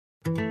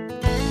Hi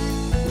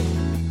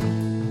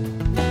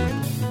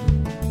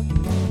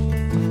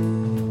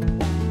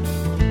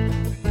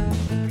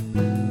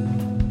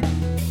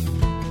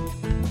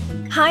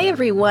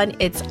everyone,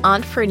 it's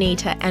Aunt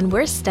Fernita and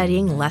we're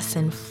studying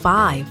Lesson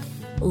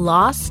 5,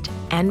 Lost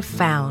and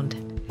Found.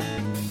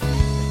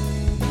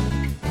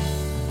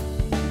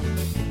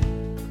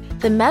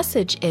 The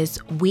message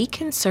is we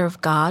can serve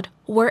God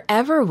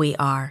wherever we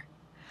are.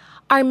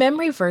 Our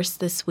memory verse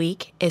this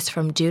week is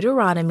from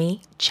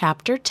Deuteronomy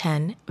chapter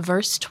 10,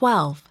 verse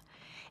 12.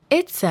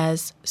 It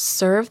says,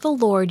 "Serve the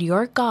Lord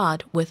your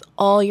God with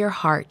all your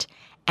heart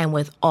and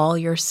with all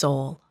your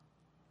soul."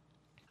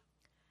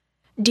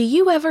 Do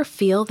you ever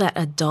feel that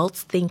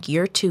adults think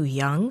you're too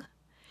young?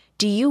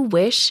 Do you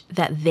wish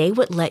that they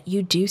would let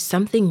you do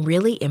something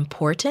really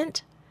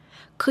important?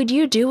 Could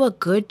you do a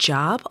good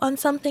job on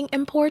something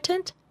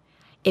important?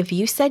 If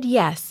you said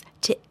yes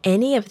to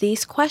any of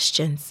these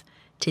questions,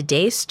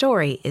 today's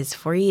story is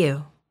for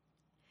you.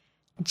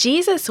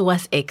 Jesus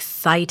was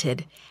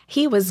excited.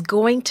 He was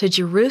going to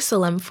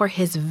Jerusalem for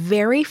his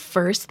very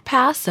first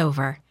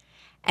Passover.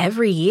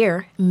 Every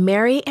year,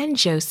 Mary and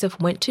Joseph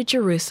went to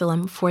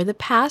Jerusalem for the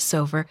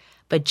Passover,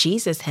 but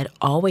Jesus had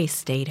always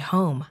stayed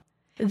home.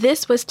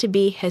 This was to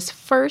be his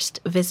first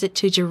visit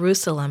to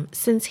Jerusalem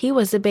since he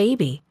was a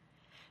baby.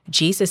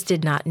 Jesus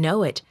did not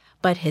know it,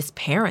 but his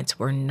parents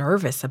were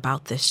nervous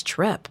about this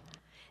trip.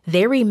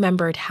 They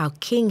remembered how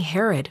King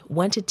Herod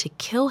wanted to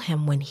kill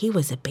him when he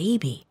was a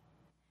baby.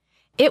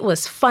 It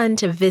was fun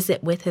to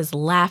visit with his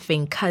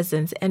laughing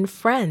cousins and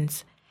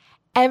friends.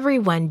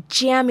 Everyone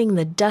jamming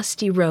the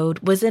dusty road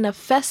was in a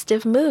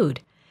festive mood.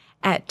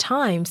 At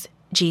times,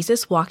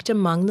 Jesus walked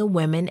among the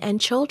women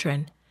and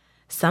children.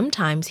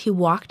 Sometimes he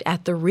walked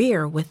at the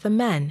rear with the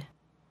men.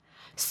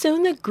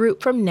 Soon the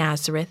group from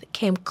Nazareth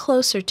came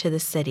closer to the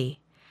city.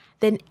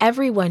 Then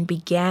everyone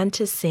began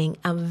to sing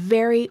a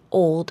very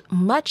old,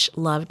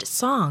 much-loved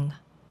song.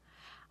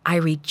 "I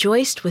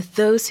rejoiced with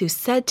those who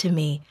said to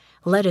me,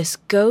 'Let us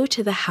go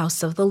to the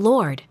house of the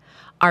Lord.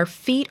 Our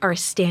feet are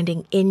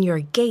standing in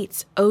your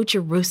gates, O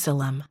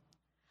Jerusalem.'"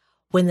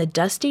 When the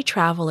dusty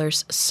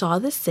travelers saw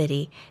the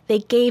city, they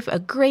gave a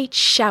great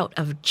shout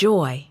of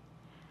joy.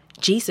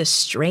 Jesus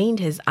strained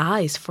his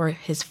eyes for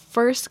his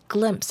first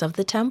glimpse of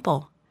the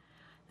temple.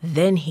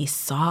 Then he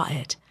saw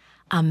it,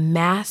 a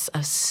mass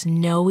of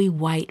snowy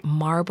white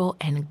marble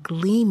and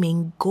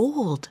gleaming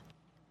gold.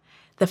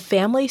 The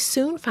family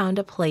soon found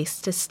a place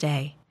to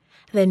stay.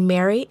 Then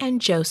Mary and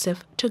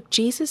Joseph took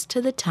Jesus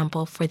to the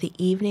temple for the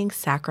evening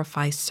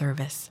sacrifice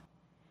service.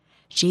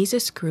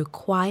 Jesus grew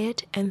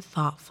quiet and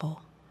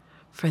thoughtful.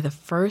 For the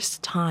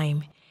first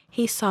time,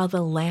 he saw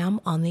the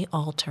lamb on the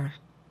altar.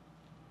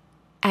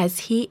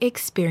 As he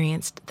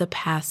experienced the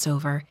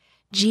Passover,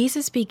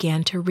 Jesus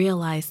began to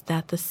realize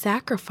that the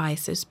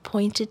sacrifices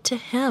pointed to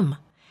him.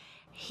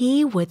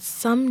 He would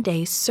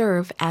someday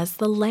serve as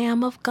the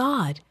Lamb of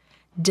God,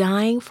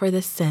 dying for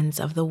the sins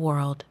of the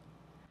world.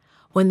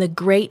 When the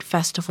great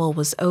festival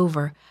was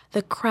over,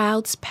 the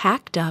crowds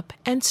packed up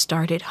and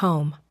started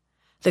home.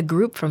 The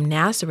group from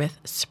Nazareth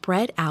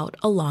spread out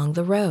along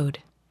the road.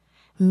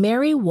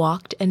 Mary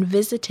walked and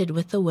visited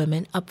with the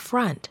women up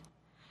front.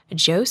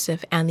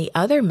 Joseph and the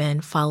other men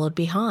followed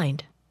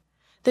behind.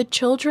 The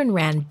children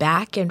ran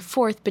back and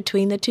forth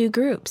between the two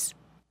groups.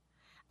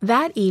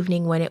 That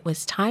evening, when it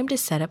was time to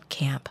set up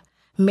camp,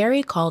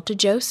 Mary called to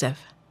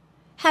Joseph,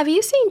 "Have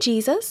you seen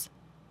Jesus?"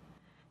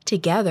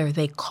 Together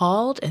they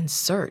called and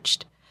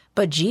searched,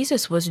 but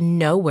Jesus was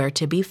nowhere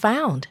to be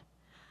found.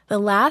 The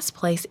last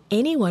place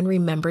anyone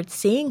remembered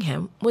seeing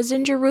him was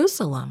in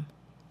Jerusalem.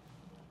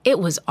 It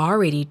was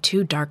already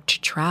too dark to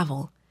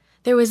travel.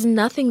 There was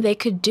nothing they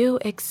could do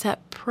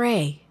except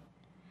pray.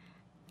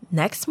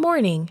 Next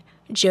morning,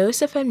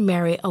 Joseph and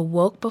Mary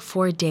awoke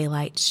before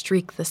daylight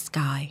streaked the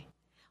sky.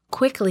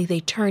 Quickly they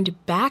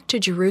turned back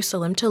to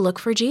Jerusalem to look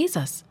for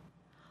Jesus.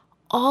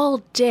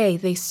 All day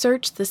they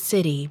searched the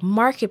city,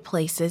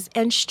 marketplaces,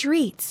 and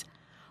streets.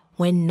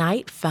 When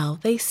night fell,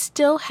 they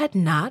still had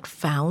not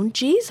found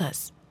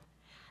Jesus.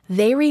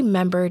 They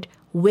remembered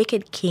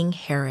wicked King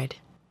Herod.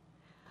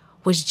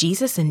 Was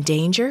Jesus in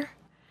danger?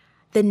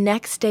 The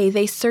next day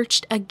they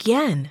searched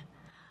again.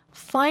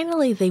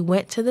 Finally, they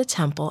went to the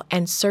temple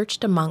and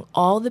searched among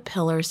all the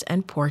pillars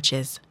and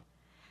porches.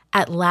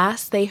 At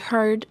last they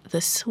heard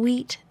the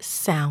sweet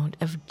sound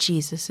of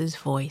Jesus'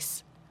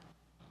 voice.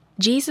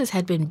 Jesus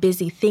had been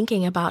busy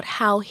thinking about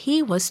how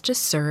he was to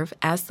serve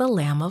as the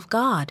Lamb of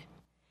God.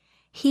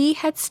 He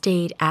had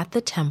stayed at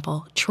the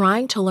temple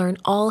trying to learn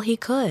all he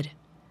could.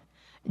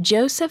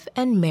 Joseph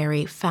and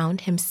Mary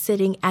found him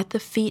sitting at the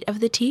feet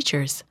of the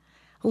teachers,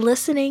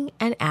 listening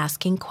and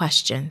asking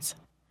questions.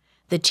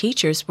 The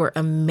teachers were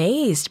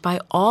amazed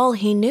by all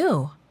he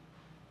knew.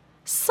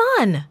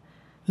 "Son,"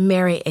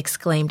 Mary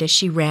exclaimed as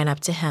she ran up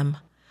to him,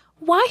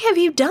 "why have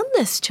you done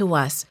this to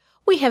us?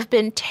 We have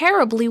been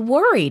terribly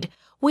worried.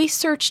 We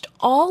searched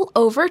all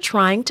over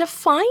trying to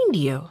find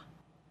you."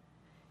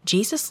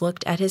 Jesus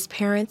looked at his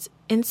parents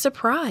in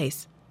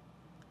surprise.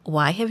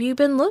 "Why have you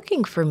been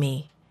looking for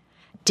me?"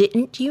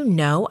 "Didn't you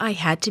know I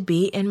had to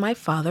be in my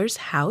Father's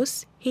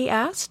house?" he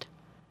asked.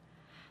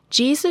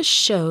 Jesus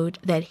showed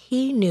that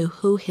he knew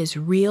who his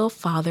real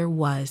Father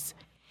was.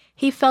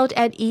 He felt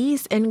at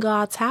ease in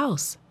God's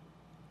house.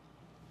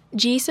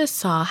 Jesus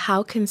saw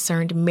how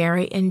concerned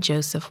Mary and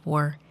Joseph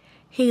were.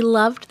 He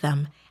loved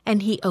them,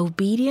 and he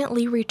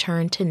obediently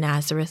returned to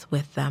Nazareth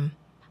with them.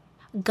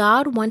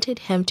 God wanted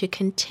him to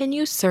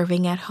continue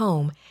serving at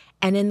home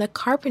and in the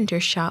carpenter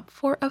shop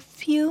for a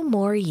few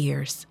more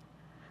years.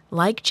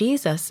 Like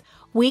Jesus,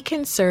 we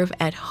can serve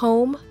at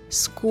home,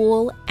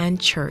 school, and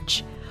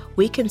church.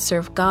 We can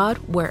serve God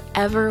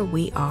wherever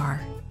we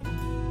are.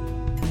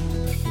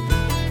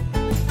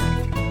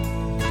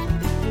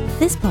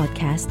 This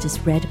podcast is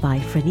read by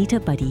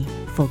Franita Buddy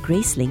for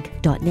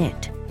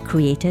Gracelink.net.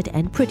 Created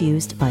and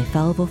produced by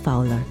Falvo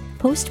Fowler.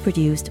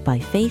 Post-produced by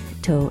Faith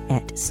Toe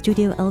at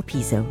Studio El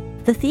Piso.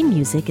 The theme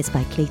music is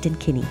by Clayton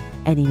Kinney.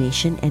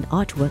 Animation and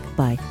artwork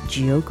by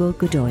Giogo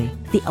Godoy.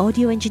 The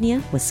audio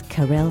engineer was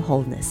Karel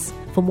Holness.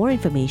 For more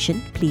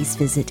information, please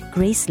visit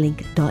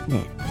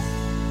Gracelink.net.